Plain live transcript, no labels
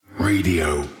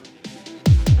Radio.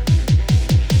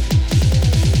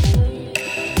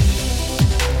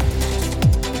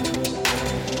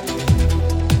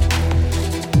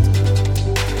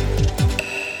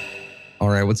 All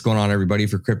right, what's going on, everybody?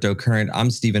 For Cryptocurrent,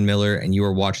 I'm Stephen Miller, and you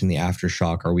are watching The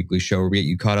Aftershock, our weekly show where we get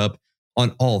you caught up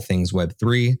on all things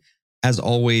Web3. As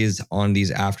always, on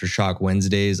these Aftershock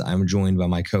Wednesdays, I'm joined by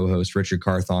my co-host, Richard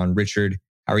Carthon. Richard,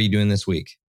 how are you doing this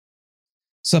week?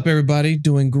 What's up, everybody?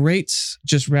 Doing great.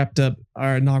 Just wrapped up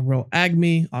our inaugural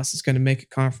AGME. Austin's going to make a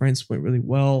conference. Went really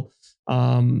well.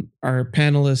 Our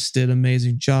panelists did an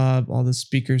amazing job. All the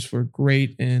speakers were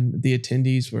great, and the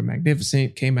attendees were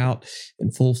magnificent. Came out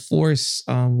in full force.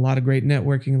 A lot of great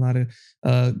networking, a lot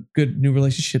of good new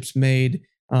relationships made,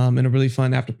 and a really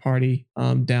fun after party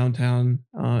downtown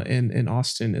in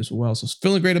Austin as well. So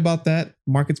feeling great about that.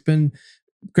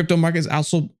 Crypto market's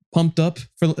also pumped up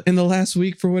in the last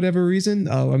week for whatever reason.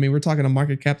 I mean, we're talking a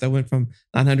market cap that went from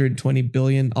 920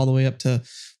 billion all the way up to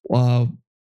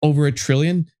over $1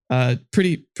 trillion.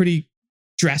 Pretty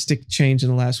drastic change in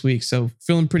the last week. So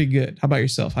feeling pretty good. How about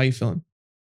yourself? How you feeling?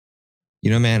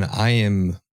 You know, man, I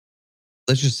am,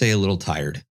 let's just say, a little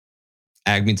tired.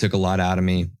 AGME took a lot out of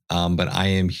me, but I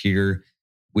am here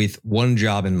with one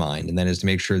job in mind, and that is to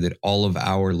make sure that all of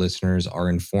our listeners are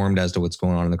informed as to what's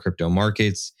going on in the crypto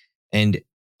markets and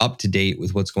up to date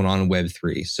with what's going on in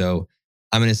Web3. So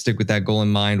I'm going to stick with that goal in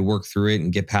mind, work through it,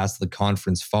 and get past the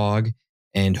conference fog.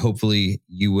 And hopefully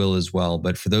you will as well.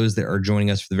 But for those that are joining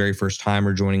us for the very first time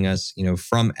or joining us,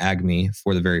 from AGME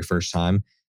for the very first time,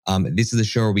 this is the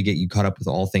show where we get you caught up with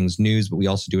all things news. But we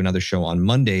also do another show on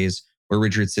Mondays where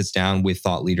Richard sits down with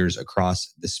thought leaders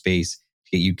across the space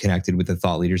to get you connected with the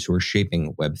thought leaders who are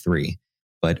shaping Web3.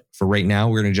 But for right now,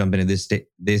 we're going to jump into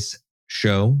this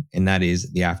show, and that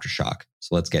is The Aftershock.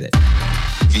 So let's get it.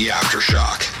 The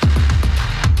Aftershock.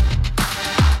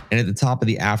 And at the top of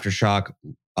the Aftershock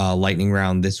lightning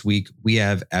round this week, we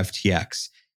have FTX.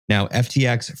 Now,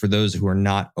 FTX, for those who are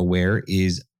not aware,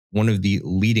 is one of the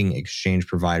leading exchange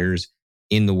providers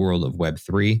in the world of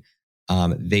Web3.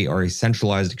 They are a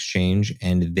centralized exchange,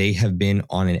 and they have been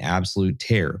on an absolute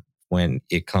tear when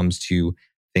it comes to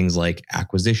things like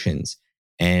acquisitions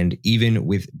and even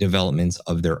with developments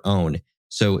of their own.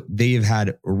 So they have had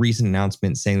a recent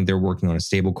announcement saying that they're working on a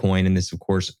stable coin. And this, of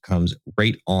course, comes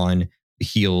right on the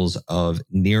heels of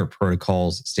Near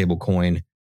Protocol's stablecoin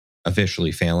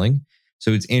officially failing.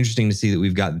 So it's interesting to see that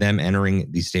we've got them entering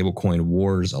the stablecoin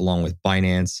wars along with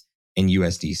Binance and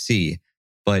USDC.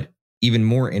 But even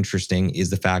more interesting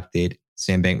is the fact that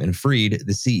Sam Bankman-Fried,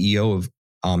 the CEO of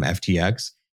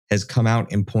FTX, has come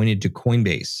out and pointed to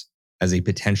Coinbase as a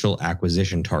potential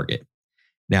acquisition target.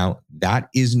 Now, that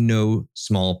is no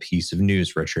small piece of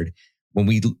news, Richard. When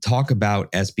we talk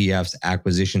about SBF's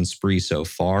acquisition spree so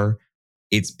far,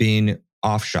 it's been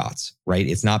offshots, right?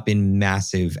 It's not been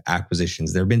massive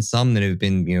acquisitions. There have been some that have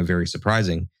been, very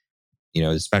surprising,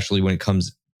 especially when it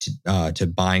comes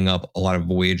to buying up a lot of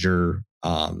Voyager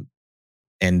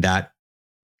and that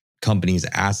company's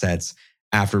assets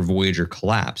after Voyager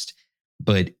collapsed.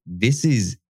 But this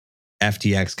is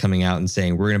FTX coming out and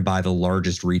saying, we're going to buy the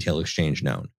largest retail exchange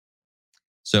known.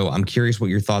 So I'm curious what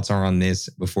your thoughts are on this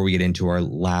before we get into our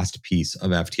last piece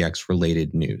of FTX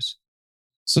related news.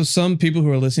 So some people who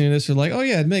are listening to this are like, oh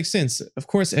yeah, it makes sense. Of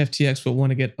course, FTX will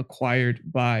want to get acquired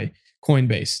by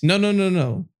Coinbase.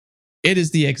 No. It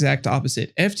is the exact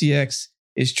opposite. FTX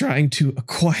is trying to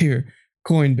acquire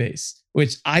Coinbase,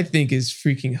 which I think is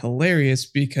freaking hilarious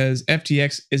because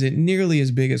FTX isn't nearly as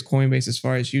big as Coinbase as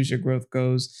far as user growth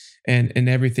goes and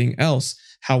everything else.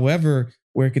 However,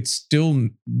 where it could still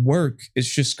work, it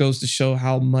just goes to show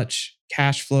how much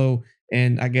cash flow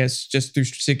and I guess just through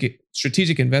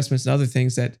strategic investments and other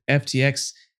things that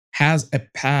FTX has a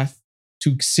path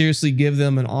to seriously give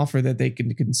them an offer that they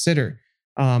can consider.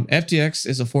 FTX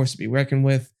is a force to be reckoned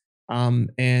with,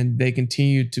 and they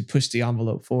continue to push the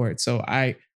envelope forward. So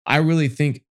I really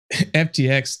think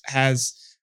FTX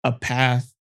has a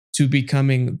path to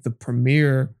becoming the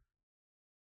premier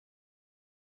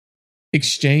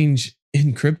exchange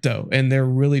in crypto, and they're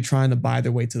really trying to buy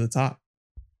their way to the top.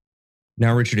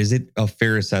 Now, Richard, is it a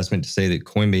fair assessment to say that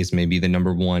Coinbase may be the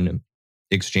number one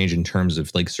exchange in terms of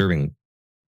serving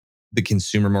the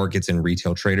consumer markets and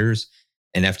retail traders,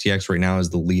 and FTX right now is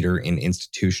the leader in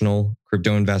institutional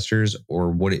crypto investors?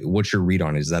 Or what's your read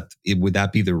on it? Would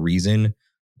that be the reason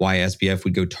why SBF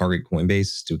would go target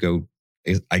Coinbase to go,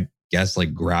 I guess,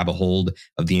 grab a hold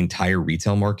of the entire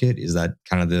retail market? Is that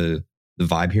kind of the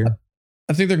vibe here?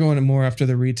 I think they're going more after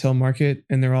the retail market,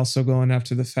 and they're also going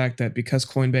after the fact that because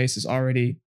Coinbase has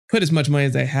already put as much money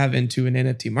as they have into an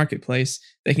NFT marketplace,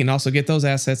 they can also get those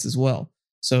assets as well.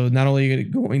 So not only are you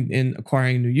going and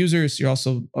acquiring new users, you're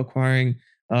also acquiring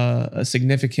a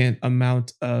significant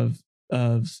amount of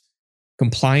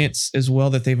compliance as well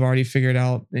that they've already figured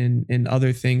out, and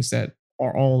other things that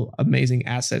are all amazing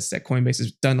assets that Coinbase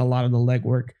has done a lot of the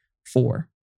legwork for.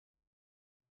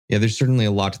 Yeah, there's certainly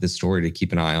a lot to this story to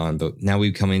keep an eye on. But now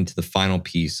we've come into the final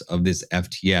piece of this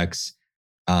FTX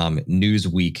news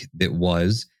week that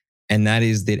was, and that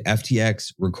is that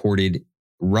FTX recorded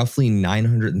roughly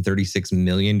 $936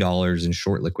 million in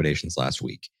short liquidations last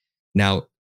week. Now,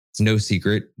 it's no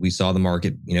secret. We saw the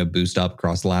market, boost up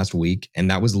across the last week,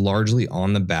 and that was largely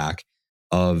on the back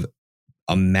of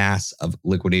a mass of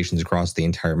liquidations across the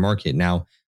entire market. Now,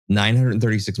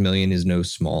 936 million is no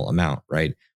small amount,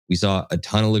 right? We saw a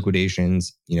ton of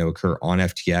liquidations, occur on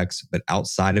FTX, but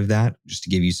outside of that, just to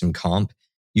give you some comp,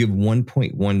 you have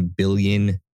 $1.1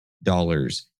 billion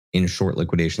in short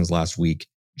liquidations last week,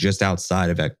 just outside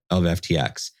of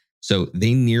FTX. So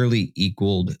they nearly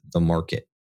equaled the market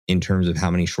in terms of how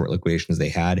many short liquidations they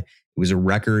had. It was a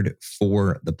record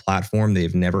for the platform.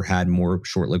 They've never had more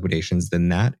short liquidations than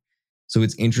that. So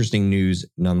it's interesting news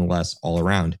nonetheless all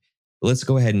around. But let's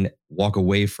go ahead and walk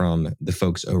away from the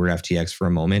folks over at FTX for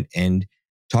a moment and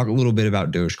talk a little bit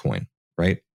about Dogecoin,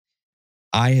 right?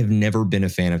 I have never been a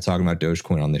fan of talking about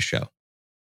Dogecoin on this show.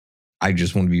 I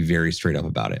just want to be very straight up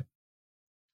about it.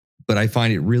 But I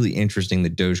find it really interesting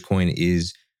that Dogecoin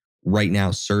is right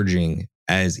now surging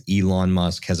as Elon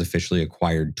Musk has officially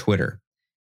acquired Twitter.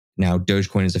 Now,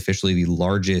 Dogecoin is officially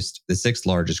the sixth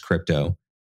largest crypto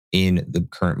in the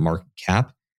current market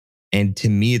cap. And to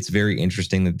me, it's very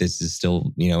interesting that this is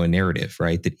still, a narrative,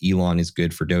 right? That Elon is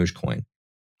good for Dogecoin.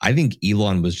 I think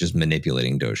Elon was just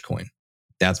manipulating Dogecoin.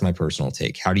 That's my personal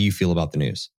take. How do you feel about the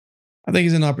news? I think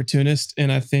he's an opportunist,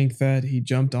 and I think that he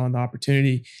jumped on the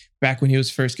opportunity back when he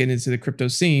was first getting into the crypto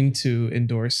scene to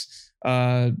endorse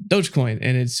Dogecoin,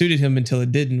 and it suited him until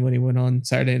it didn't when he went on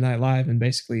Saturday Night Live and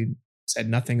basically said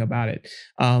nothing about it.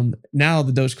 Now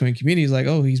the Dogecoin community is like,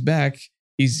 oh, he's back.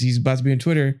 He's about to be on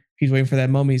Twitter. He's waiting for that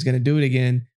moment. He's going to do it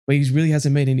again, but he really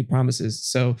hasn't made any promises.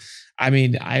 So, I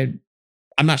mean, I'm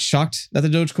not shocked that the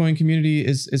Dogecoin community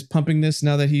is pumping this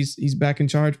now that he's back in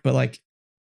charge. But like,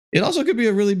 it also could be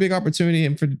a really big opportunity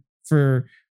and for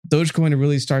Dogecoin to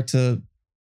really start to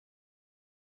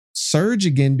surge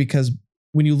again, because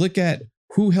when you look at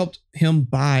who helped him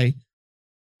buy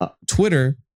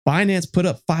Twitter, Binance put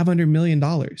up $500 million.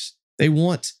 They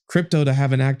want crypto to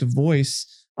have an active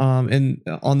voice and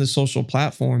on the social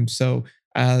platform. So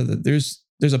there's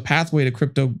a pathway to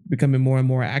crypto becoming more and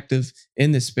more active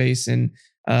in this space. And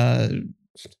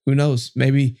who knows?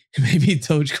 Maybe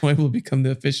Dogecoin will become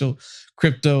the official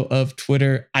crypto of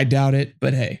Twitter. I doubt it,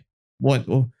 but hey,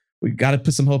 we got to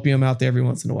put some hopium out there every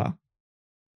once in a while.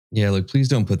 Yeah, look, please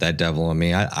don't put that devil on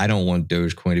me. I don't want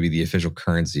Dogecoin to be the official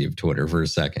currency of Twitter for a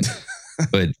second.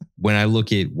 But when I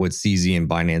look at what CZ and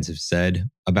Binance have said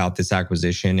about this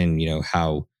acquisition and,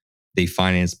 how they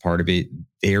financed part of it,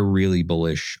 they're really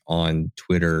bullish on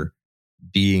Twitter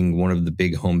being one of the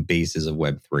big home bases of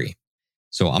Web3.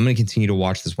 So I'm going to continue to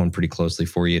watch this one pretty closely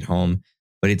for you at home.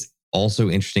 But it's also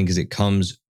interesting because it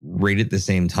comes right at the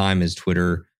same time as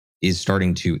Twitter is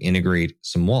starting to integrate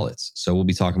some wallets. So we'll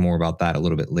be talking more about that a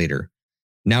little bit later.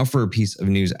 Now for a piece of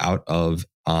news out of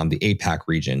the APAC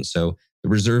region. So the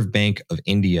Reserve Bank of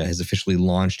India has officially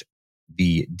launched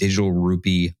the Digital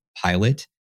Rupee pilot.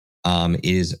 It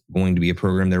is going to be a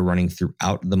program they're running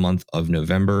throughout the month of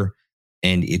November.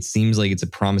 And it seems like it's a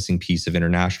promising piece of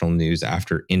international news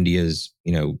after India's,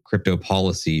 crypto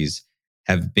policies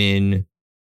have been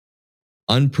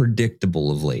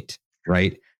unpredictable of late,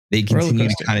 right? They continue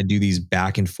to kind of do these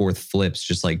back and forth flips,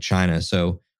 just like China.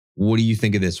 So what do you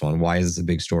think of this one? Why is this a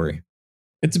big story?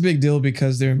 It's a big deal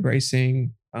because they're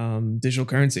embracing digital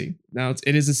currency. Now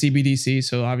it is a CBDC,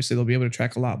 so obviously they'll be able to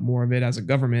track a lot more of it as a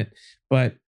government,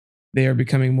 but they are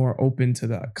becoming more open to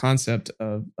the concept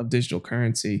of digital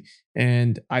currency.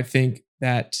 And I think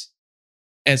that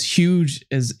as huge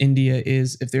as India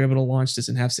is, if they're able to launch this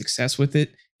and have success with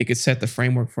it, it could set the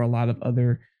framework for a lot of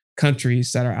other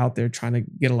countries that are out there trying to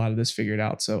get a lot of this figured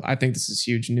out. So I think this is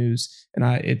huge news, and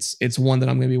it's one that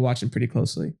I'm going to be watching pretty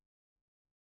closely.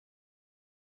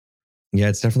 Yeah,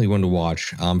 it's definitely one to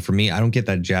watch. For me, I don't get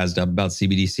that jazzed up about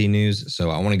CBDC news, so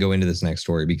I want to go into this next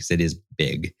story because it is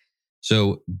big.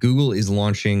 So Google is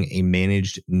launching a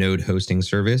managed node hosting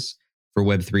service for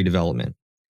Web3 development.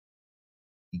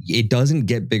 It doesn't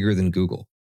get bigger than Google.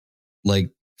 Like,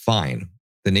 fine,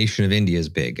 the nation of India is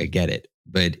big, I get it,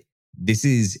 but this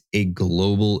is a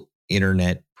global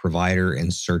internet provider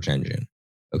and search engine.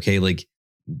 Okay, like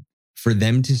for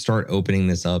them to start opening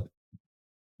this up,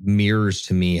 mirrors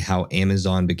to me how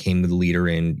Amazon became the leader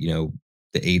in,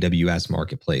 the AWS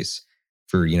marketplace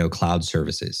for, cloud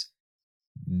services.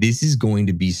 This is going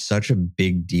to be such a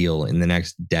big deal in the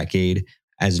next decade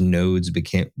as nodes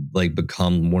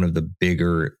become one of the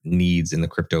bigger needs in the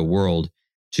crypto world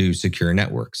to secure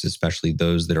networks, especially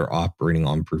those that are operating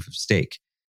on proof of stake.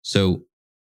 So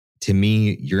to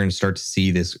me, you're going to start to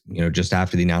see this, just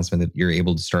after the announcement that you're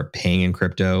able to start paying in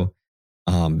crypto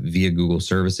via Google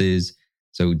services.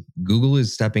 So Google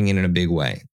is stepping in a big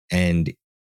way. And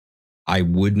I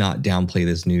would not downplay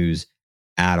this news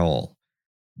at all.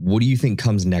 What do you think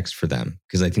comes next for them?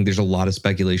 Because I think there's a lot of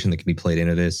speculation that can be played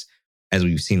into this, as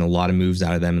we've seen a lot of moves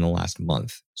out of them in the last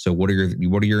month. So what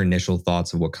are your initial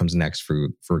thoughts of what comes next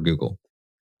for Google?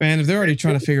 Man, if they're already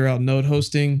trying to figure out node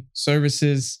hosting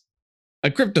services,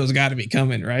 a crypto's got to be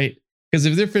coming, right? Because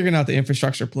if they're figuring out the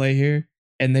infrastructure play here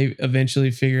and they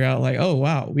eventually figure out like, oh,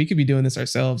 wow, we could be doing this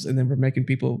ourselves. And then we're making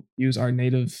people use our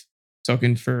native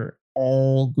token for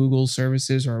all Google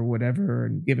services or whatever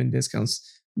and giving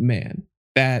discounts, man,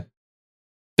 that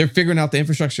they're figuring out the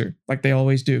infrastructure like they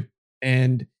always do.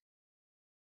 And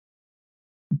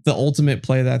the ultimate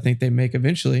play that I think they make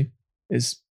eventually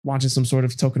is launching some sort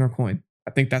of token or coin.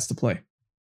 I think that's the play.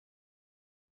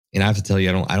 And I have to tell you,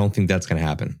 I don't think that's going to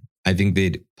happen. I think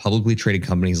that publicly traded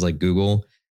companies like Google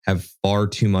have far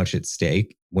too much at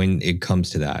stake when it comes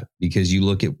to that. Because you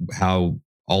look at how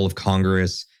all of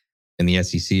Congress and the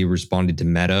SEC responded to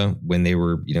Meta when they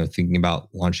were, thinking about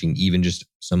launching even just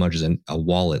so much as a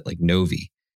wallet like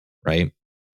Novi, right?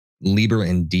 Libra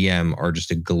and Diem are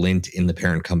just a glint in the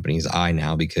parent company's eye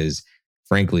now because,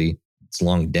 frankly, it's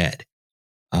long dead.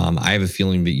 I have a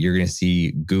feeling that you're going to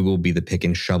see Google be the pick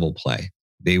and shovel play.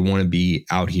 They want to be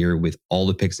out here with all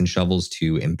the picks and shovels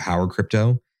to empower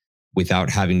crypto without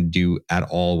having to do at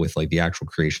all with like the actual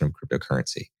creation of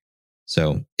cryptocurrency.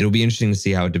 So it'll be interesting to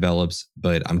see how it develops,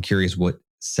 but I'm curious what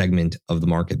segment of the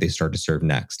market they start to serve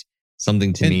next.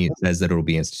 Something to me says that it'll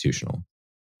be institutional.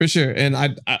 For sure. And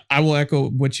I will echo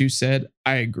what you said.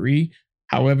 I agree.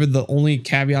 However, the only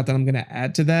caveat that I'm going to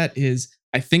add to that is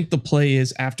I think the play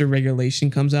is after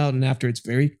regulation comes out and after it's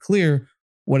very clear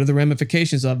what are the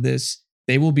ramifications of this,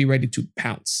 they will be ready to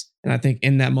pounce. And I think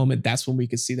in that moment, that's when we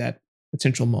could see that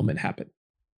potential moment happen.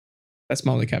 That's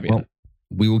my only caveat. Well,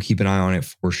 we will keep an eye on it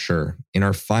for sure. In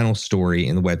our final story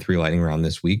in the Web3 lightning round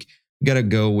this week, we got to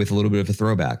go with a little bit of a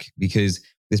throwback because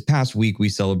this past week we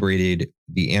celebrated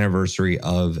the anniversary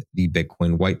of the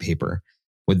Bitcoin white paper.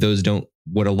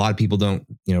 What a lot of people don't,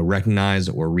 recognize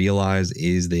or realize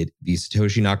is that the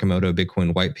Satoshi Nakamoto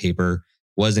Bitcoin white paper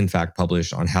was in fact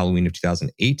published on Halloween of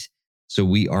 2008. So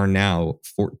we are now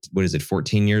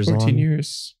 14 years on? 14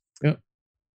 years. Yep.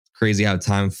 Crazy how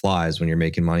time flies when you're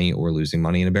making money or losing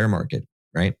money in a bear market,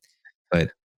 right?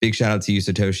 But big shout out to you,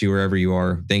 Satoshi, wherever you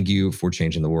are. Thank you for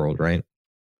changing the world, right?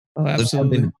 Oh,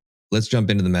 absolutely. Let's jump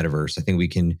into the metaverse. I think we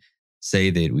can say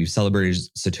that we've celebrated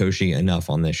Satoshi enough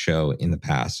on this show in the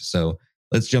past. So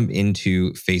let's jump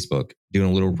into Facebook, doing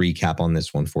a little recap on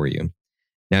this one for you.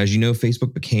 Now, as you know,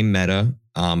 Facebook became Meta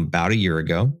about a year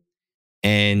ago.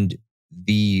 And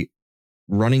the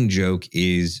running joke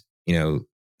is,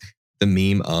 the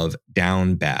meme of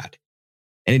down bad.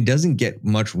 And it doesn't get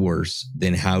much worse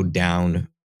than how down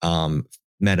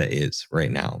Meta is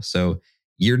right now. So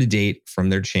year to date from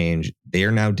their change, they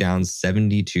are now down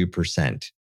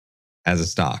 72% as a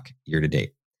stock year to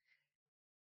date.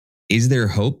 Is there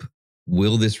hope?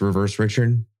 Will this reverse,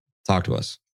 Richard? Talk to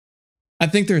us. I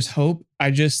think there's hope. I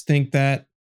just think that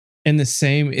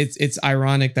it's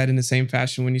ironic that in the same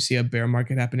fashion, when you see a bear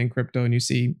market happen in crypto and you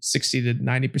see 60 to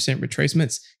 90%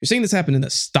 retracements, you're seeing this happen in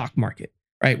the stock market,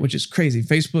 right? Which is crazy.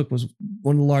 Facebook was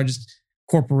one of the largest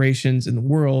corporations in the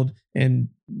world and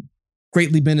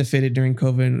greatly benefited during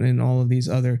COVID and all of these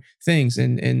other things.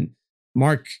 And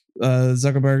Mark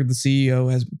Zuckerberg, the CEO,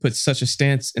 has put such a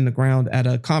stance in the ground at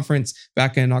a conference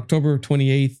back in October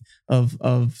 28th of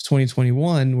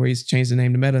 2021, where he's changed the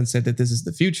name to Meta and said that this is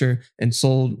the future and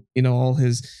sold, all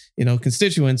his,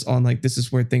 constituents on like, this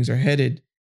is where things are headed.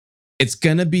 It's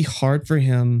going to be hard for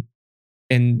him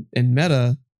and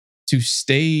Meta to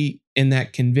stay in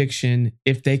that conviction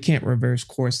if they can't reverse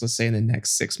course, let's say in the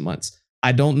next 6 months.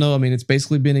 I don't know. I mean, it's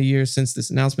basically been a year since this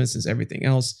announcement, since everything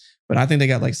else, but I think they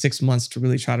got like 6 months to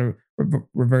really try to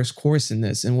reverse course in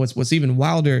this. And what's even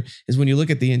wilder is when you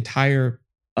look at the entire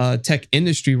tech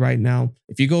industry right now,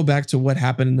 if you go back to what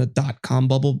happened in the .com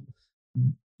bubble,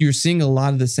 you're seeing a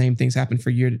lot of the same things happen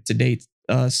for year to date.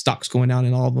 Stocks going down,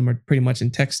 and all of them are pretty much in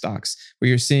tech stocks, where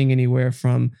you're seeing anywhere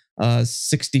from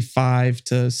 65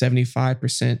 to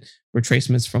 75%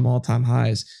 retracements from all-time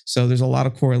highs. So there's a lot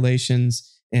of correlations.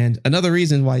 And another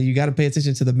reason why you got to pay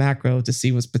attention to the macro to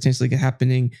see what's potentially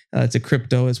happening to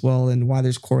crypto as well, and why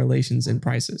there's correlations in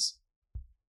prices.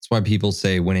 That's why people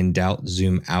say when in doubt,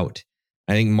 zoom out.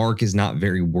 I think Mark is not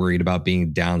very worried about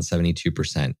being down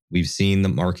 72%. We've seen the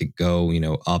market go,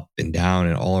 up and down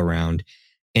and all around,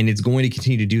 and it's going to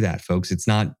continue to do that, folks. It's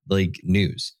not like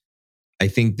news. I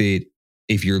think that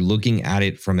if you're looking at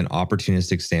it from an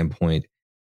opportunistic standpoint,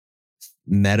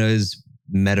 Meta's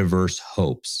metaverse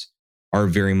hopes are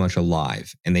very much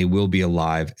alive, and they will be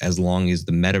alive as long as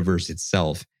the metaverse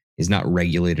itself is not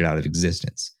regulated out of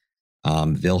existence.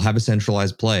 They'll have a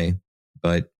centralized play,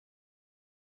 but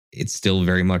it's still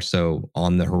very much so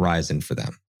on the horizon for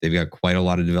them. They've got quite a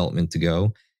lot of development to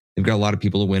go. They've got a lot of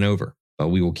people to win over, but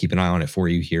we will keep an eye on it for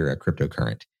you here at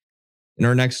Cryptocurrent. In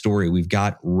our next story, we've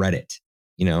got Reddit,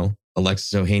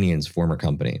 Alexis Ohanian's former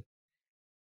company.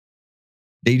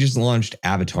 They just launched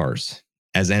avatars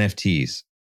as NFTs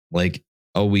like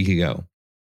a week ago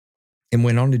and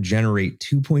went on to generate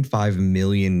 $2.5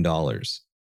 million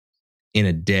in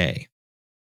a day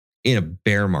in a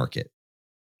bear market.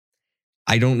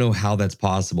 I don't know how that's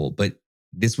possible, but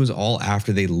this was all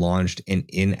after they launched an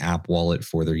in-app wallet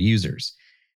for their users.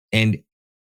 And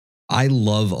I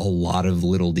love a lot of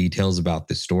little details about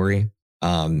this story.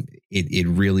 It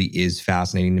really is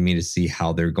fascinating to me to see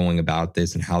how they're going about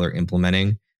this and how they're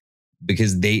implementing,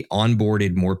 because they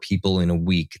onboarded more people in a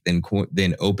week than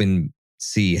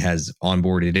OpenSea has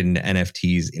onboarded into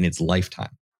NFTs in its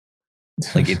lifetime.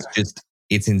 Like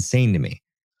it's insane to me.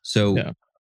 So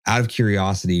out of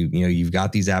curiosity, you've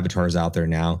got these avatars out there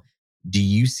now. Do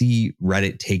you see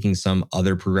Reddit taking some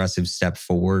other progressive step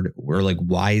forward? Or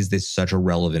why is this such a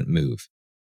relevant move?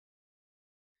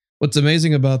 What's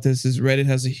amazing about this is Reddit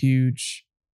has a huge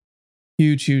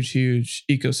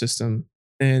ecosystem.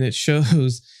 And it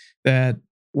shows that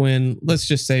when, let's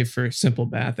just say for simple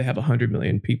math, they have 100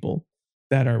 million people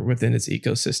that are within its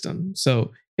ecosystem.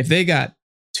 So if they got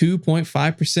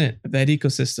 2.5% of that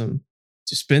ecosystem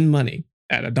to spend money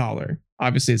at $1,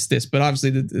 obviously it's this, but obviously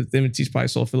the NFTs probably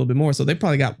sold for a little bit more. So they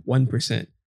probably got 1%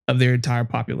 of their entire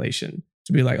population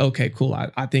to be like, okay, cool.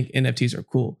 I think NFTs are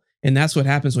cool. And that's what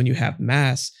happens when you have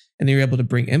mass and you're able to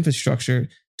bring infrastructure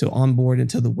to onboard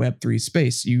into the Web3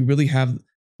 space. You really have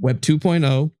Web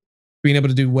 2.0, being able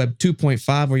to do Web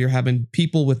 2.5, where you're having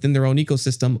people within their own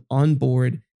ecosystem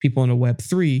onboard people in a Web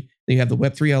 3. Then you have the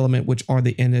Web 3 element, which are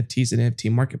the NFTs and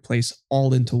NFT marketplace,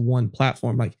 all into one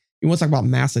platform. Like, you want to talk about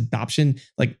mass adoption?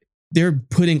 Like, they're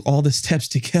putting all the steps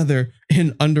together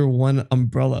in under one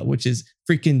umbrella, which is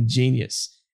freaking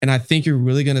genius. And I think you're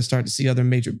really going to start to see other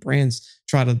major brands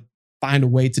try to find a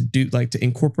way to do, to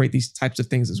incorporate these types of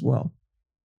things as well.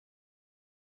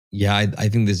 Yeah, I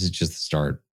think this is just the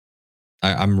start.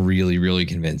 I'm really, really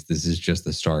convinced this is just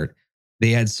the start.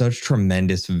 They had such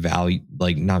tremendous volume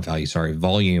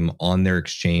on their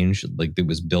exchange, that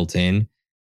was built in.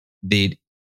 It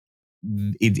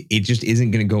just isn't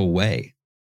going to go away.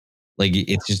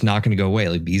 It's just not going to go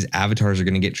away. These avatars are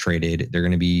going to get traded. They're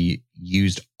going to be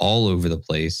used all over the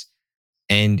place.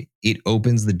 And it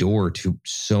opens the door to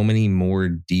so many more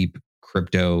deep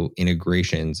crypto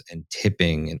integrations and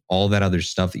tipping and all that other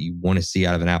stuff that you want to see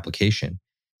out of an application.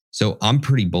 So I'm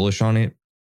pretty bullish on it.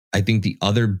 I think the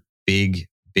other big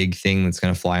thing that's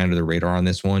going to fly under the radar on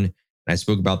this one, and I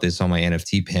spoke about this on my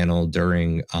NFT panel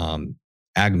during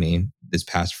AGME this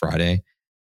past Friday,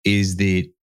 is that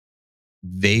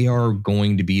they are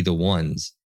going to be the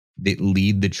ones that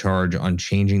lead the charge on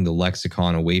changing the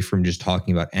lexicon away from just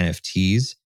talking about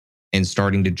NFTs and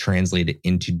starting to translate it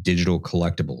into digital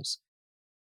collectibles.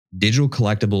 Digital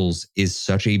collectibles is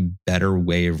such a better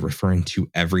way of referring to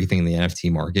everything in the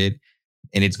NFT market.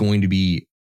 And it's going to be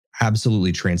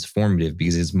absolutely transformative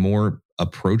because it's more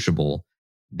approachable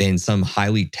than some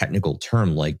highly technical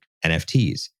term like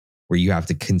NFTs, where you have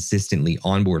to consistently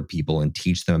onboard people and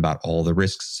teach them about all the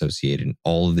risks associated and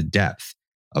all of the depth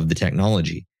of the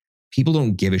technology. People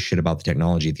don't give a shit about the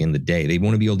technology at the end of the day. They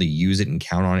want to be able to use it and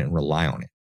count on it and rely on it,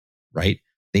 right?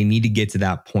 They need to get to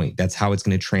that point. That's how it's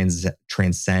going to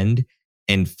transcend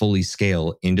and fully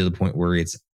scale into the point where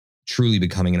it's truly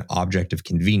becoming an object of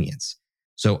convenience.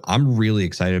 So I'm really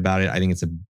excited about it. I think it's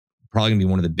probably going to be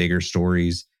one of the bigger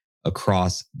stories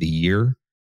across the year,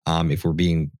 if we're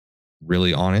being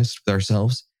really honest with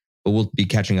ourselves. But we'll be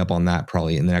catching up on that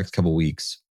probably in the next couple of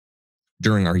weeks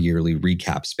during our yearly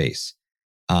recap space.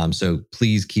 So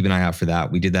please keep an eye out for that.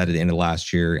 We did that at the end of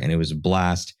last year and it was a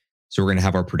blast. So we're going to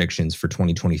have our predictions for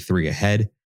 2023 ahead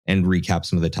and recap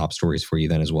some of the top stories for you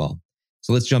then as well.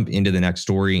 So let's jump into the next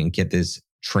story and get this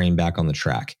train back on the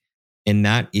track. And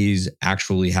that is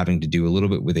actually having to do a little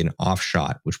bit with an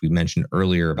offshot, which we mentioned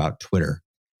earlier about Twitter.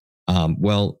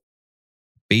 Well,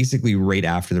 basically right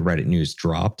after the Reddit news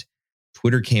dropped,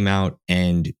 Twitter came out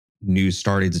and news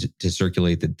started to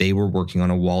circulate that they were working on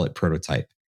a wallet prototype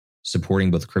supporting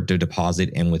both crypto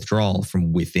deposit and withdrawal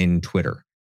from within Twitter.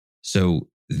 So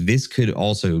this could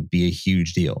also be a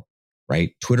huge deal,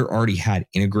 right? Twitter already had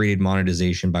integrated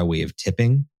monetization by way of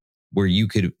tipping, where you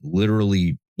could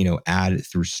literally, add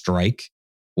through Strike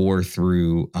or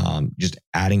through just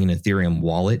adding an Ethereum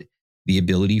wallet, the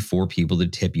ability for people to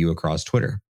tip you across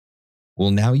Twitter.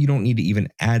 Well, now you don't need to even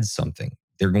add something.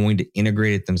 They're going to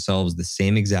integrate it themselves the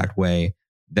same exact way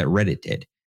that Reddit did.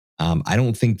 I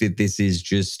don't think that this is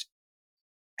just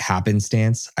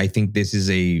happenstance. I think this is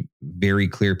a very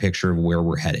clear picture of where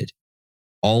we're headed.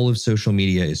 All of social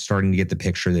media is starting to get the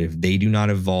picture that if they do not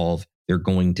evolve, they're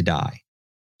going to die.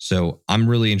 So I'm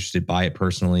really interested by it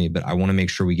personally, but I want to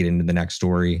make sure we get into the next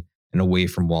story and away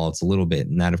from wallets a little bit.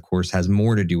 And that, of course, has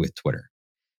more to do with Twitter.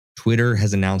 Twitter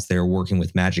has announced they are working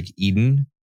with Magic Eden,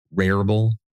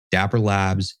 Rarible, Dapper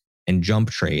Labs, and Jump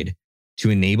Trade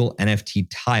to enable NFT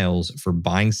tiles for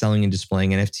buying, selling, and displaying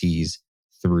NFTs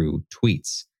through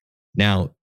tweets.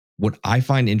 Now, what I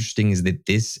find interesting is that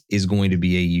this is going to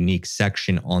be a unique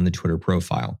section on the Twitter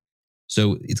profile.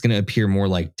 So it's going to appear more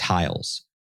like tiles.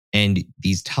 And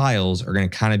these tiles are going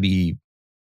to kind of be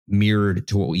mirrored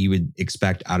to what you would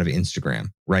expect out of Instagram,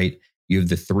 right? You have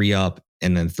the 3 up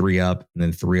and then 3 up and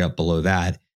then 3 up below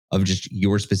that of just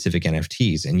your specific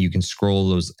NFTs. And you can scroll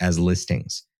those as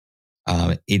listings.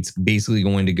 It's basically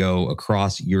going to go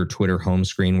across your Twitter home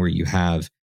screen where you have,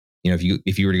 if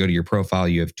you were to go to your profile,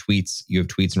 you have tweets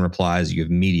and replies, you have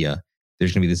media.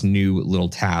 There's going to be this new little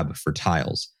tab for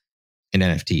tiles and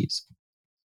NFTs.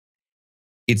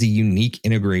 It's a unique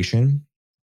integration,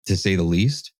 to say the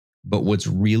least. But what's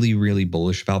really, really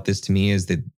bullish about this to me is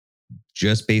that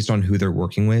just based on who they're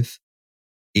working with,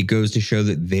 it goes to show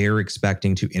that they're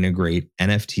expecting to integrate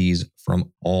NFTs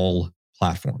from all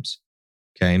platforms.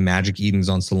 Okay, Magic Eden's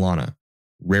on Solana,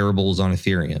 Rarible's on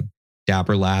Ethereum,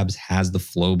 Dapper Labs has the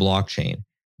Flow blockchain.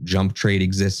 Jump Trade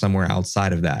exists somewhere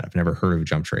outside of that. I've never heard of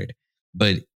Jump Trade,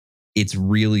 but it's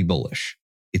really bullish.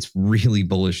 It's really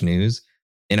bullish news.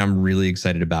 And I'm really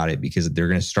excited about it because they're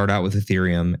going to start out with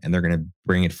Ethereum and they're going to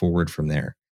bring it forward from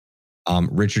there.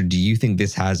 Richard, do you think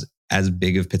this has as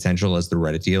big of potential as the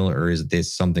Reddit deal, or is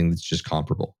this something that's just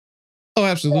comparable? Oh,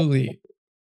 absolutely.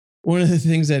 One of the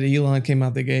things that Elon came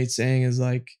out the gate saying is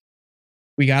like,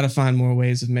 we got to find more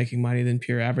ways of making money than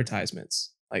pure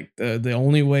advertisements. Like the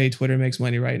only way Twitter makes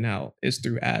money right now is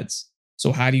through ads.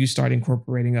 So how do you start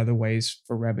incorporating other ways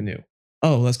for revenue?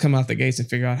 Oh, let's come out the gates and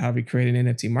figure out how we create an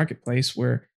NFT marketplace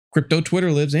where crypto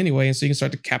Twitter lives anyway. And so you can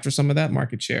start to capture some of that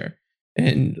market share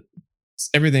and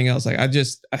everything else. Like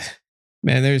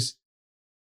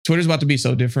Twitter's about to be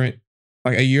so different.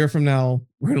 Like a year from now,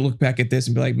 we're going to look back at this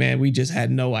and be like, man, we just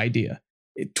had no idea.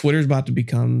 Twitter's about to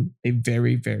become a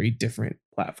very, very different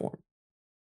platform.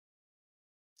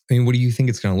 I mean, what do you think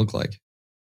it's going to look like?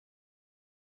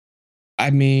 I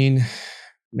mean,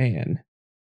 man,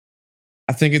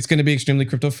 I think it's going to be extremely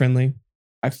crypto friendly.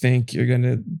 I think you're going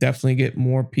to definitely get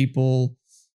more people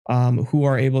who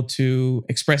are able to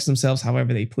express themselves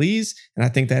however they please. And I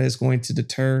think that is going to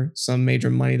deter some major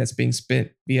money that's being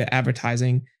spent via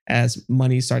advertising as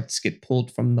money starts to get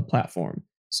pulled from the platform.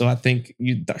 So I think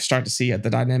you start to see the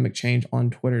dynamic change on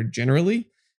Twitter generally.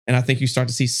 And I think you start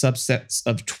to see subsets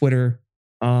of Twitter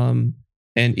and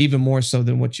even more so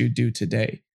than what you do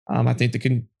today. I think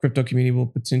the crypto community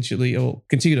will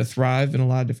continue to thrive in a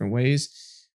lot of different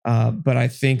ways. But I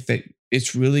think that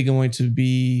it's really going to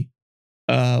be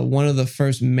one of the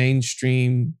first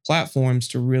mainstream platforms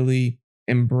to really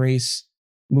embrace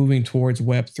moving towards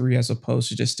Web3 as opposed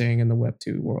to just staying in the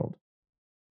Web2 world.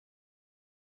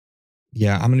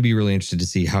 Yeah, I'm going to be really interested to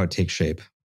see how it takes shape.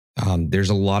 There's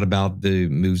a lot about the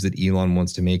moves that Elon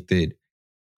wants to make that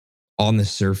on the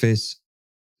surface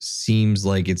seems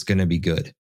like it's going to be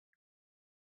good.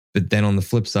 But then on the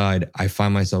flip side, I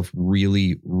find myself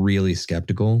really, really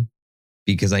skeptical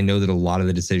because I know that a lot of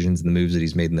the decisions and the moves that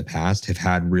he's made in the past have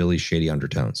had really shady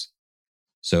undertones.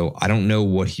 So I don't know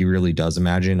what he really does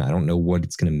imagine. I don't know what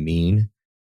it's going to mean,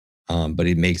 but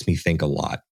it makes me think a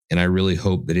lot. And I really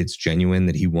hope that it's genuine,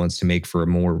 that he wants to make for a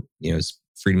more,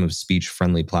 freedom of speech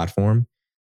friendly platform,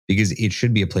 because it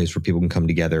should be a place where people can come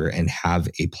together and have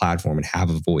a platform and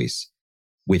have a voice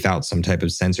without some type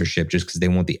of censorship just because they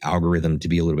want the algorithm to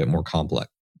be a little bit more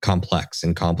complex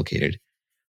and complicated.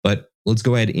 But let's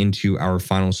go ahead into our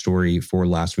final story for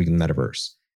last week in the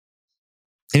metaverse.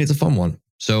 And it's a fun one.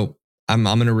 So I'm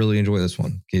going to really enjoy this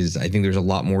one because I think there's a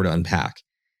lot more to unpack.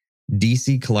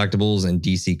 DC Collectibles and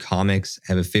DC Comics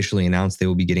have officially announced they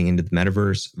will be getting into the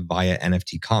metaverse via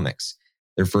NFT Comics.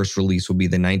 Their first release will be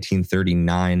the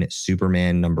 1939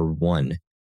 Superman #1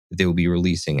 that they will be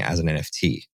releasing as an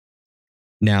NFT.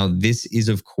 Now, this is,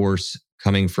 of course,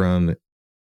 coming from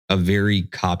a very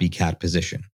copycat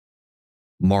position.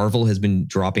 Marvel has been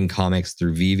dropping comics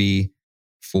through Vivi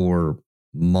for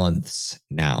months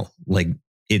now. Like,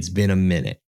 it's been a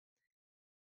minute.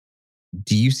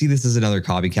 Do you see this as another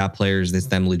copycat player? Is this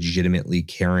them legitimately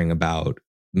caring about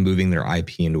moving their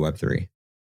IP into Web3?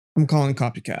 I'm calling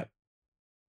copycat.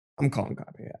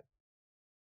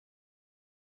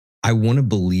 I want to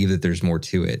believe that there's more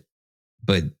to it,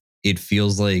 but it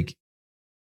feels like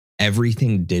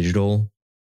everything digital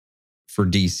for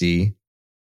DC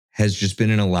has just been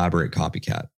an elaborate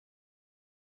copycat.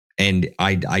 And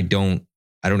I don't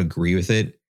agree with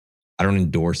it. I don't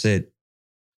endorse it.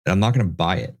 I'm not going to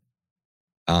buy it.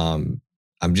 I'm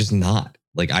just not.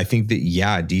 Like, I think that,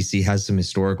 yeah, DC has some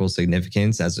historical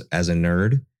significance as a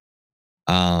nerd.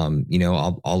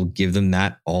 I'll give them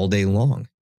that all day long.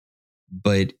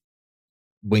 But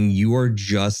when you are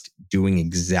just doing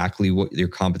exactly what your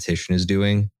competition is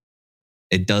doing,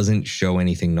 it doesn't show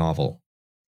anything novel.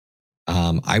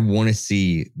 I want to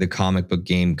see the comic book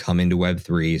game come into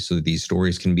Web3 so that these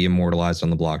stories can be immortalized on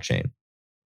the blockchain.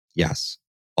 Yes,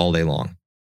 all day long.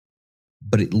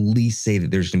 But at least say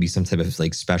that there's going to be some type of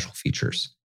like special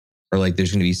features, or like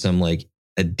there's going to be some like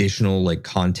additional like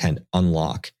content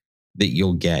unlock that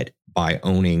you'll get by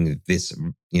owning this,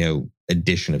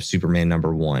 edition of Superman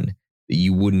 #1 that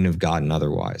you wouldn't have gotten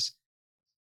otherwise.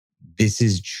 This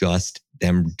is just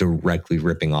them directly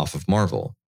ripping off of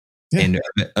Marvel. Yeah. And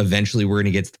eventually we're going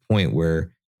to get to the point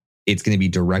where it's going to be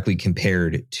directly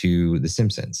compared to The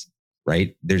Simpsons,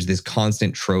 right? There's this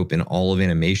constant trope in all of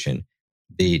animation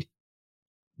that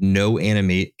no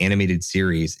animated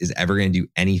series is ever going to do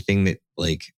anything that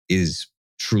like is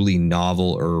truly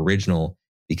novel or original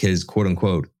because, quote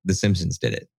unquote, The Simpsons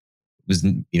did it. It was,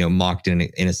 mocked in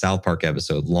a South Park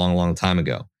episode long time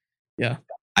ago. Yeah.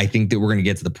 I think that we're going to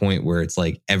get to the point where it's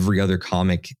like every other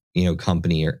comic,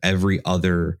 company or every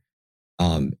other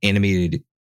animated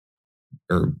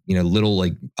or, little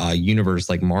like universe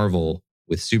like Marvel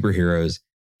with superheroes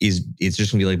it's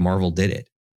just gonna be like Marvel did it.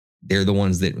 They're the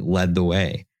ones that led the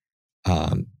way.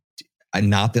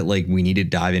 Not that like we need to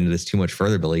dive into this too much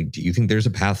further, but like, do you think there's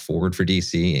a path forward for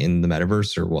DC in the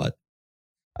metaverse or what?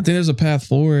 I think there's a path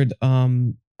forward.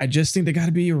 I just think they got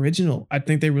to be original. I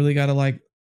think they really got to like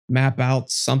map out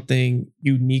something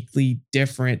uniquely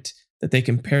different that they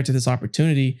can pair to this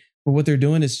opportunity. But what they're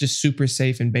doing is just super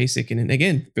safe and basic. And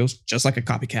again, feels just like a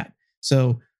copycat.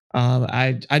 So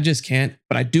I just can't.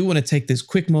 But I do want to take this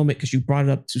quick moment because you brought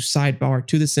it up to sidebar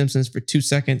to The Simpsons for 2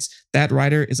 seconds. That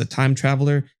writer is a time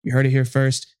traveler. You heard it here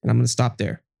first. And I'm going to stop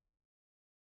there.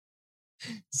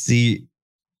 See,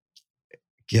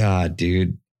 God,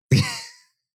 dude.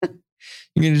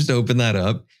 You can just open that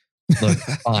up. Look,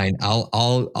 fine.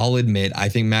 I'll admit, I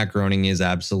think Matt Groening is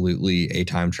absolutely a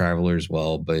time traveler as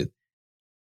well. But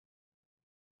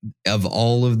of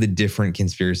all of the different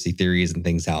conspiracy theories and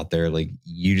things out there, like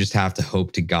you just have to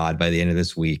hope to God by the end of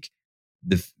this week,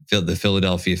 the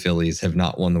Philadelphia Phillies have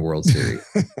not won the World Series.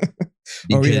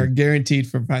 Or we are guaranteed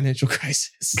for financial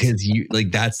crisis.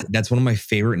 Because that's one of my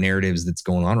favorite narratives that's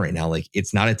going on right now. Like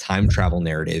it's not a time travel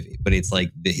narrative, but it's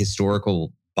like the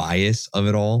historical bias of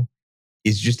it all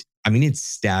is just, it's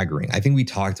staggering. I think we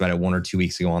talked about it 1 or 2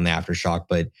 weeks ago on the Aftershock,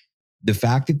 but the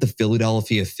fact that the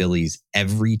Philadelphia Phillies,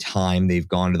 every time they've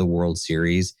gone to the World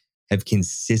Series, have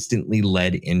consistently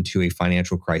led into a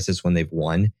financial crisis when they've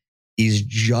won is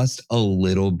just a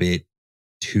little bit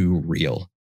too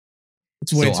real.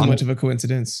 It's way too much of a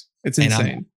coincidence. It's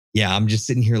insane. I'm just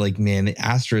sitting here like, man, the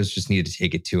Astros just needed to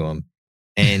take it to them.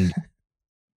 And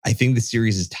I think the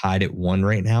series is tied at 1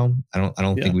 right now. I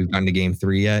don't think we've gotten to game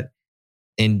 3 yet.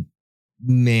 And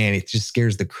man, it just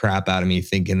scares the crap out of me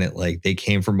thinking that like they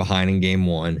came from behind in game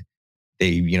 1.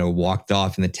 They, walked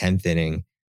off in the 10th inning.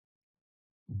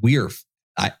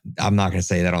 I'm not going to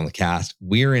say that on the cast.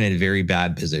 We're in a very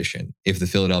bad position. If the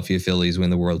Philadelphia Phillies win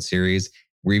the World Series,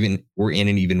 we're in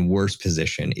an even worse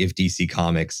position if DC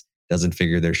Comics doesn't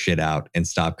figure their shit out and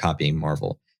stop copying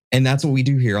Marvel. And that's what we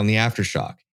do here on the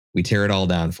Aftershock. We tear it all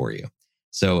down for you.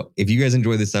 So if you guys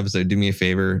enjoyed this episode, do me a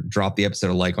favor, drop the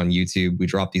episode a like on YouTube. We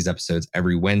drop these episodes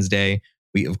every Wednesday.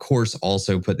 We, of course,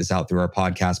 also put this out through our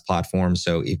podcast platform.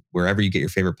 So wherever you get your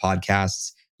favorite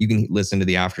podcasts, you can listen to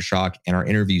the Aftershock and our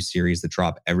interview series that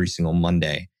drop every single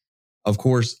Monday. Of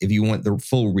course, if you want the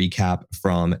full recap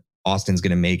from Austin's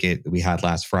Gonna Make It that we had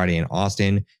last Friday in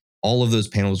Austin, all of those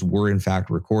panels were in fact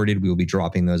recorded. We will be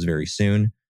dropping those very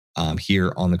soon.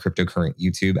 here on the Cryptocurrent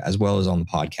YouTube, as well as on the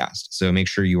podcast. So make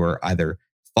sure you are either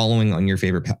following on your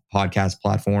favorite podcast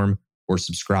platform or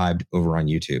subscribed over on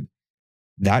YouTube.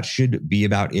 That should be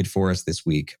about it for us this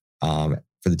week for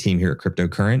the team here at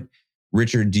Cryptocurrent.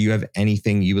 Richard, do you have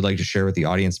anything you would like to share with the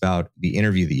audience about the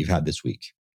interview that you've had this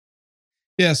week?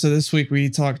 Yeah, so this week we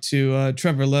talked to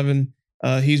Trevor Levin.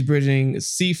 He's bridging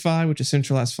CeFi, which is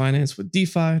centralized finance, with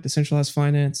DeFi, decentralized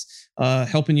finance,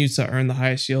 helping you to earn the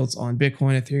highest yields on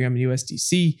Bitcoin, Ethereum, and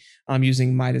USDC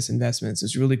using Midas Investments.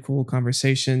 It's a really cool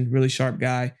conversation, really sharp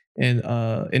guy, and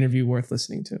interview worth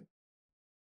listening to.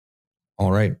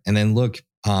 All right. And then look,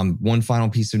 one final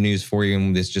piece of news for you,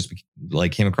 and this just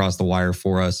came across the wire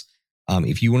for us.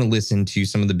 If you want to listen to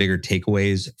some of the bigger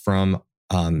takeaways from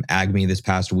AGME this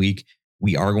past week,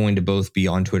 we are going to both be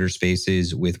on Twitter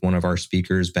Spaces with one of our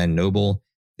speakers, Ben Noble,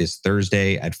 this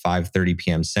Thursday at 5:30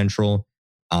 p.m. Central,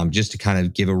 just to kind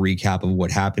of give a recap of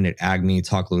what happened at AGME,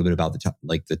 talk a little bit about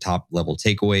the top level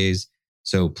takeaways.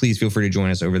 So please feel free to join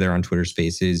us over there on Twitter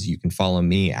Spaces. You can follow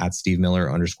me at Steve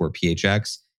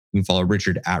Miller_PHX. You can follow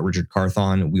Richard at Richard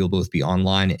Carthon. We'll both be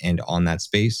online and on that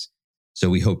space. So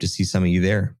we hope to see some of you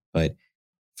there. But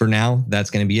for now,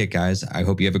 that's going to be it, guys. I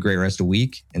hope you have a great rest of the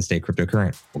week and stay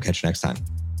cryptocurrent. We'll catch you next time.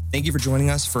 Thank you for joining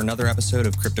us for another episode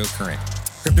of Cryptocurrent.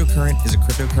 Cryptocurrent is a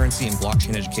cryptocurrency and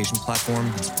blockchain education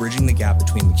platform that's bridging the gap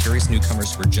between the curious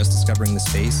newcomers who are just discovering the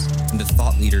space and the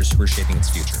thought leaders who are shaping its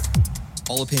future.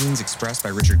 All opinions expressed by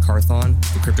Richard Carthon,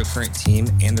 the Cryptocurrent team,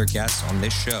 and their guests on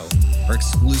this show are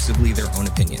exclusively their own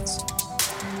opinions.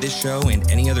 This show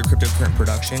and any other Cryptocurrent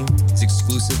production is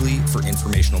exclusively for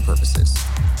informational purposes.